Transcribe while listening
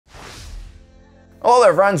Hello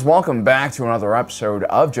there friends, welcome back to another episode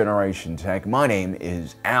of Generation Tech. My name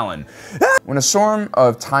is Alan. When a swarm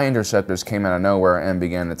of TIE interceptors came out of nowhere and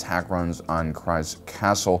began attack runs on Kryze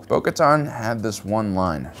Castle, Bo-Katan had this one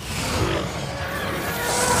line.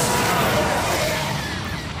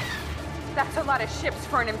 That's a lot of ships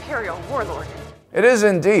for an Imperial warlord. It is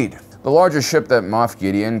indeed. The largest ship that Moff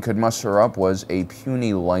Gideon could muster up was a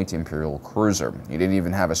puny light Imperial cruiser. He didn't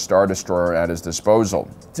even have a Star Destroyer at his disposal.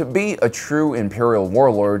 To be a true Imperial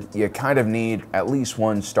warlord, you kind of need at least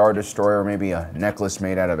one Star Destroyer, maybe a necklace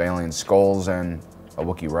made out of alien skulls, and a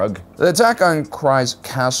Wookiee rug. The attack on Kryze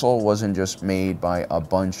Castle wasn't just made by a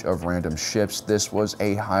bunch of random ships. This was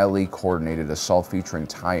a highly coordinated assault featuring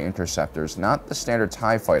TIE interceptors, not the standard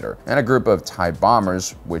TIE fighter, and a group of TIE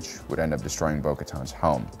bombers, which would end up destroying Bo-Katan's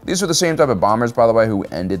home. These were the same type of bombers, by the way, who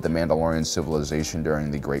ended the Mandalorian civilization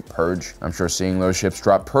during the Great Purge. I'm sure seeing those ships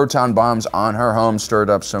drop proton bombs on her home stirred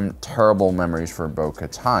up some terrible memories for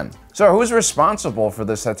Bo-Katan. So who's responsible for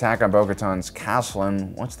this attack on Bo-Katan's castle,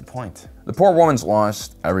 and what's the point? The poor woman's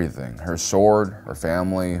lost everything. Her sword, her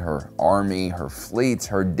family, her army, her fleet,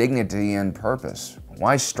 her dignity and purpose.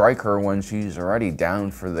 Why strike her when she's already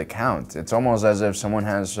down for the count? It's almost as if someone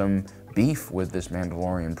has some beef with this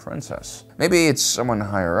Mandalorian princess. Maybe it's someone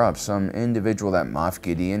higher up, some individual that Moff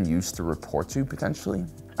Gideon used to report to, potentially?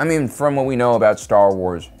 I mean, from what we know about Star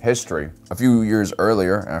Wars history, a few years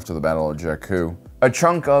earlier, after the Battle of Jakku, a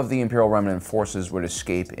chunk of the Imperial Remnant forces would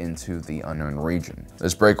escape into the unknown region.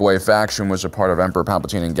 This breakaway faction was a part of Emperor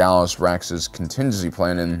Palpatine and Galus Rax's contingency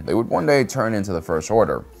plan, and they would one day turn into the First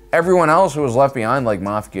Order. Everyone else who was left behind, like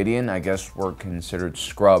Moff Gideon, I guess were considered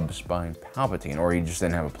scrubs by Palpatine, or he just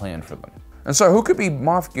didn't have a plan for them. And so who could be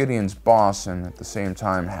Moff Gideon's boss and at the same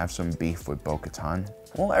time have some beef with Bo-Katan?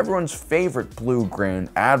 Well, everyone's favorite Blue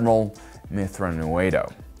Grand Admiral,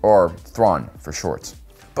 Mitth'raw'nuruodo, or Thrawn for short.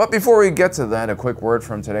 But before we get to that, a quick word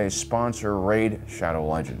from today's sponsor, Raid Shadow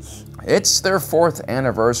Legends. It's their 4th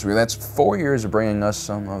anniversary. That's 4 years of bringing us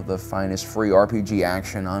some of the finest free RPG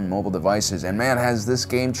action on mobile devices. And man, has this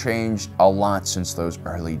game changed a lot since those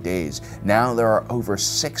early days. Now there are over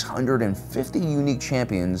 650 unique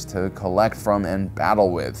champions to collect from and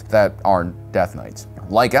battle with that are Death Knights.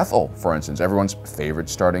 Like Ethel, for instance, everyone's favorite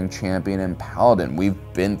starting champion and paladin. We've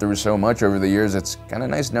been through so much over the years, it's kind of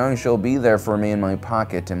nice knowing she'll be there for me in my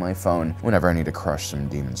pocket and my phone whenever I need to crush some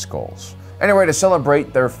demon skulls. Anyway, to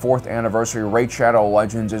celebrate their 4th anniversary, Raid Shadow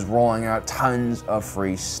Legends is rolling out tons of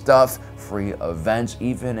free stuff, free events,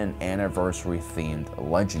 even an anniversary-themed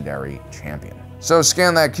legendary champion. So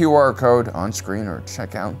scan that QR code on screen or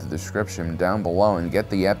check out the description down below and get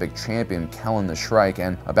the epic champion Kellen the Shrike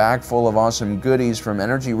and a bag full of awesome goodies from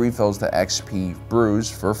energy refills to XP brews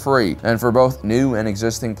for free. And for both new and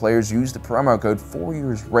existing players, use the promo code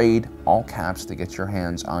 4YearsRaid, all caps, to get your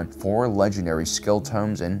hands on 4 legendary skill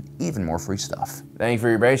tomes and even more free stuff. Thank you for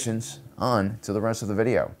your patience. On to the rest of the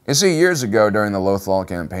video. You see, years ago during the Lothal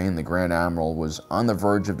campaign, the Grand Admiral was on the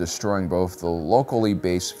verge of destroying both the locally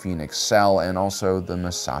based Phoenix Cell and also the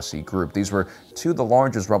Massassi group. These were 2 of the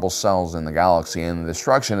largest rebel cells in the galaxy, and the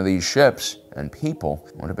destruction of these ships and people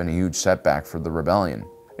would have been a huge setback for the rebellion.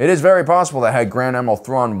 It is very possible that had Grand Admiral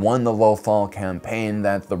Thrawn won the Lothal campaign,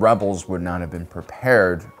 that the rebels would not have been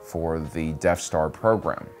prepared for the Death Star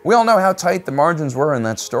program. We all know how tight the margins were in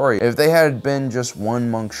that story. If they had been just 1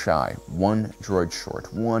 monk shy, 1 droid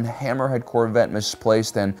short, 1 hammerhead Corvette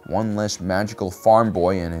misplaced, and 1 less magical farm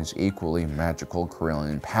boy and his equally magical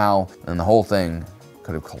Corellian pal, then the whole thing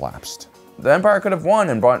could have collapsed. The Empire could have won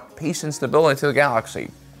and brought peace and stability to the galaxy.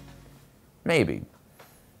 Maybe.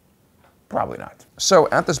 Probably not. So,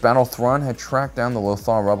 at this battle, Thrawn had tracked down the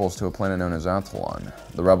Lothal rebels to a planet known as Athlon.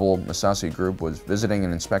 The rebel Massassi group was visiting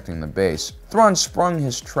and inspecting the base. Thrawn sprung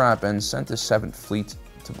his trap and sent his 7th Fleet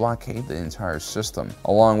to blockade the entire system.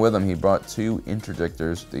 Along with him, he brought 2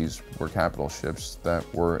 interdictors. These were capital ships that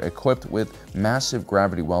were equipped with massive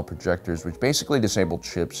gravity well projectors, which basically disabled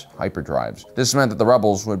ships' hyperdrives. This meant that the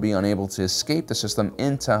rebels would be unable to escape the system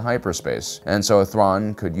into hyperspace, and so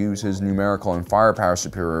Thrawn could use his numerical and firepower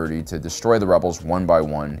superiority to destroy the rebels one by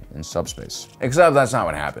one in subspace. Except that's not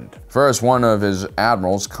what happened. First, one of his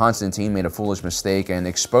admirals, Constantine, made a foolish mistake and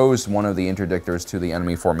exposed one of the interdictors to the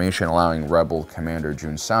enemy formation, allowing rebel commander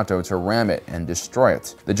Jun Sato to ram it and destroy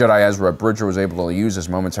it. The Jedi Ezra Bridger was able to use this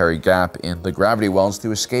momentary gap in the gravity wells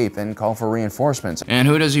to escape and call for reinforcements. And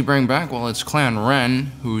who does he bring back? Well, it's Clan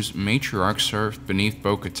Ren, whose matriarch served beneath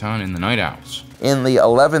Bo-Katan in the Night Owls. In the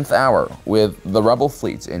 11th hour, with the rebel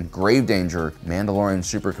fleets in grave danger, Mandalorian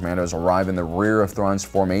super commandos arrive in the rear of Thrawn's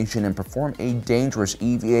formation and perform a dangerous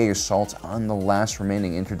EVA assault on the last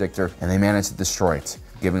remaining interdictor, and they manage to destroy it.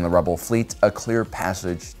 giving the rebel fleet a clear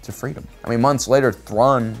passage to freedom. I mean, months later,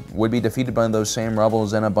 Thrawn would be defeated by those same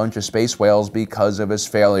rebels and a bunch of space whales because of his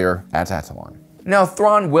failure at Tatooine. Now,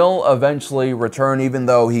 Thrawn will eventually return, even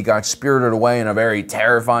though he got spirited away in a very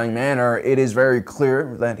terrifying manner. It is very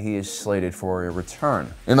clear that he is slated for a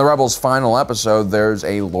return. In the Rebels' final episode, there's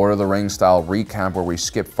a Lord of the Rings style recap where we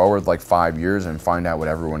skip forward like 5 years and find out what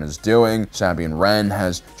everyone is doing. Sabine Wren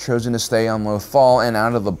has chosen to stay on Lothal, and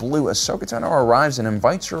out of the blue, Ahsoka Tano arrives and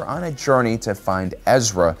invites her on a journey to find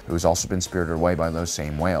Ezra, who's also been spirited away by those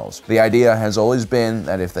same whales. The idea has always been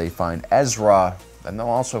that if they find Ezra, then they'll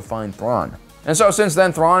also find Thrawn. And so since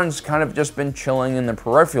then, Thrawn's kind of just been chilling in the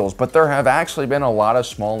peripherals, but there have actually been a lot of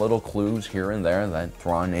small little clues here and there that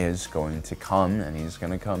Thrawn is going to come, and he's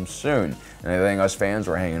going to come soon. And I think us fans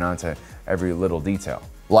are hanging on to every little detail.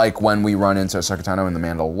 Like when we run into Ahsoka Tano in The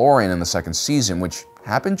Mandalorian in the second season, which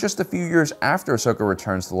happened just a few years after Ahsoka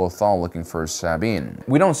returns to Lothal looking for Sabine.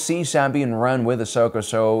 We don't see Sabine Wren with Ahsoka,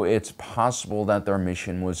 so it's possible that their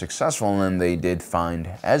mission was successful and they did find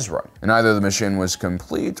Ezra. And either the mission was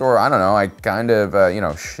complete, or I don't know, I kind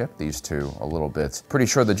of, ship these two a little bit. Pretty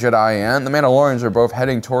sure the Jedi and the Mandalorians are both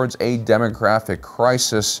heading towards a demographic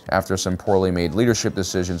crisis after some poorly made leadership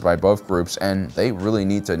decisions by both groups, and they really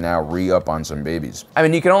need to now re-up on some babies. I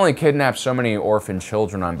mean, you can only kidnap so many orphan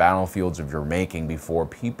children on battlefields of your making before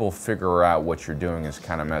people figure out what you're doing is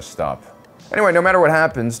kind of messed up. Anyway, no matter what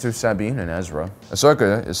happens to Sabine and Ezra,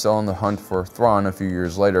 Ahsoka is still on the hunt for Thrawn a few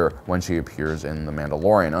years later when she appears in The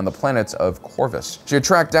Mandalorian on the planet of Corvus. She had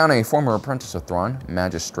tracked down a former apprentice of Thrawn,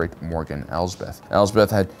 Magistrate Morgan Elsbeth.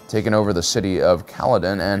 Elsbeth had taken over the city of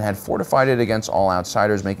Caladan and had fortified it against all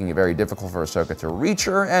outsiders, making it very difficult for Ahsoka to reach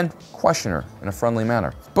her and question her in a friendly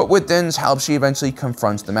manner. But with Din's help, she eventually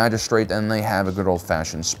confronts the Magistrate and they have a good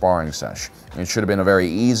old-fashioned sparring sesh. It should have been a very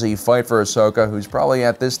easy fight for Ahsoka, who's probably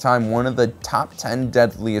at this time one of the top 10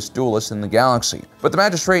 deadliest duelists in the galaxy. But the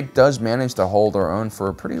Magistrate does manage to hold her own for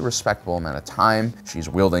a pretty respectable amount of time. She's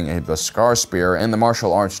wielding a Beskar spear and the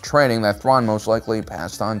martial arts training that Thrawn most likely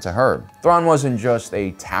passed on to her. Thrawn wasn't just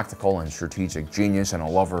a tactical and strategic genius and a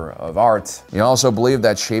lover of art. He also believed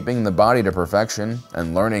that shaping the body to perfection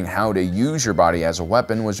and learning how to use your body as a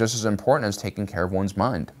weapon was just as important as taking care of one's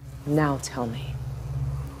mind. Now tell me,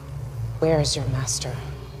 where is your master?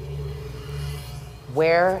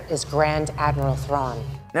 Where is Grand Admiral Thrawn?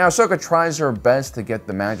 Now, Ahsoka tries her best to get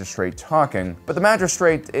the Magistrate talking, but the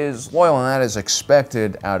Magistrate is loyal, and that is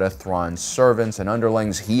expected out of Thrawn's servants and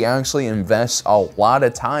underlings. He actually invests a lot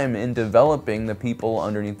of time in developing the people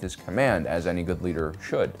underneath his command, as any good leader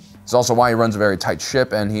should. It's also why he runs a very tight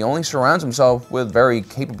ship, and he only surrounds himself with very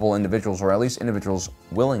capable individuals, or at least individuals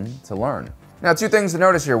willing to learn. Now, two things to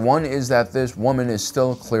notice here. One is that this woman is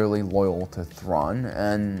still clearly loyal to Thrawn,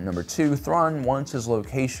 and number two, Thrawn wants his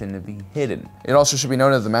location to be hidden. It also should be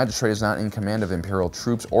noted that the Magistrate is not in command of Imperial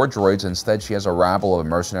troops or droids. Instead, she has a rabble of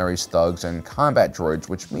mercenaries, thugs, and combat droids,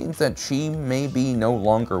 which means that she may be no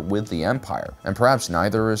longer with the Empire, and perhaps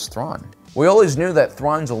neither is Thrawn. We always knew that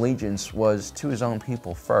Thrawn's allegiance was to his own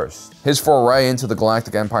people first. His foray into the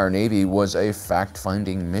Galactic Empire Navy was a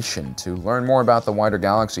fact-finding mission to learn more about the wider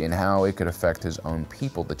galaxy and how it could affect his own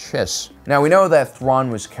people, the Chiss. Now, we know that Thrawn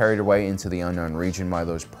was carried away into the unknown region by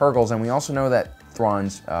those Purgles, and we also know that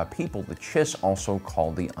Thrawn's people, the Chiss, also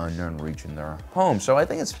called the unknown region their home. So I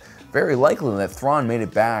think it's very likely that Thrawn made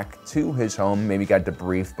it back to his home, maybe got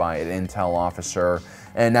debriefed by an intel officer,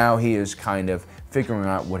 and now he is kind of figuring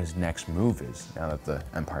out what his next move is now that the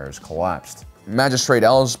Empire has collapsed. Magistrate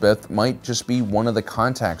Elsbeth might just be one of the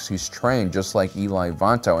contacts he's trained, just like Eli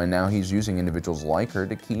Vanto, and now he's using individuals like her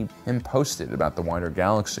to keep him posted about the wider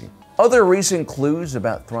galaxy. Other recent clues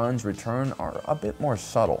about Thrawn's return are a bit more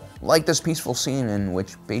subtle, like this peaceful scene in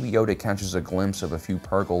which Baby Yoda catches a glimpse of a few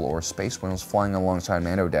Purgle or space whales flying alongside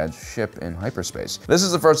Mando Dad's ship in hyperspace. This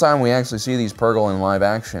is the first time we actually see these Purgle in live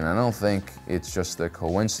action. I don't think it's just a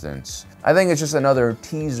coincidence. I think it's just another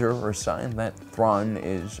teaser or sign that Thrawn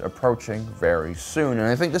is approaching very soon, and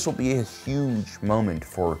I think this will be a huge moment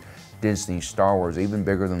for Disney Star Wars, even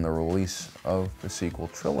bigger than the release of the sequel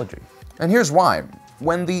trilogy. And here's why.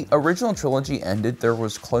 When the original trilogy ended, there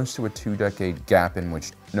was close to a 2-decade gap in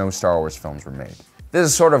which no Star Wars films were made. This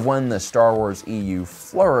is sort of when the Star Wars EU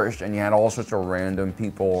flourished, and you had all sorts of random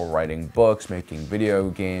people writing books, making video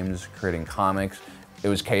games, creating comics. It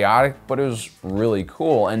was chaotic, but it was really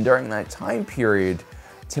cool. And during that time period,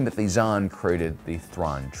 Timothy Zahn created the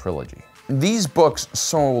Thrawn trilogy. These books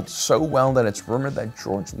sold so well that it's rumored that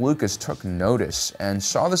George Lucas took notice and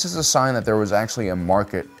saw this as a sign that there was actually a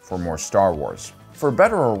market for more Star Wars. For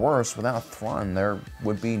better or worse, without Thrawn, there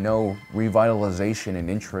would be no revitalization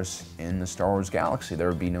and interest in the Star Wars galaxy. There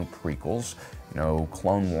would be no prequels, no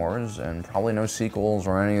Clone Wars, and probably no sequels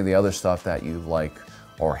or any of the other stuff that you like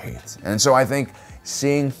or hate. And so I think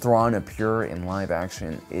seeing Thrawn appear in live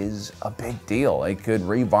action is a big deal. It could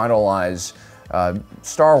revitalize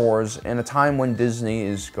Star Wars in a time when Disney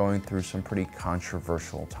is going through some pretty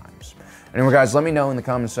controversial times. Anyway, guys, let me know in the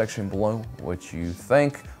comment section below what you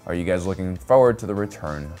think. Are you guys looking forward to the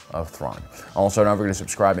return of Thrawn? Also, don't forget to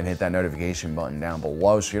subscribe and hit that notification button down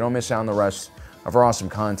below so you don't miss out on the rest of our awesome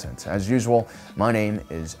content. As usual, my name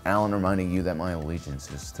is Alan, reminding you that my allegiance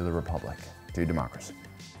is to the Republic, to democracy.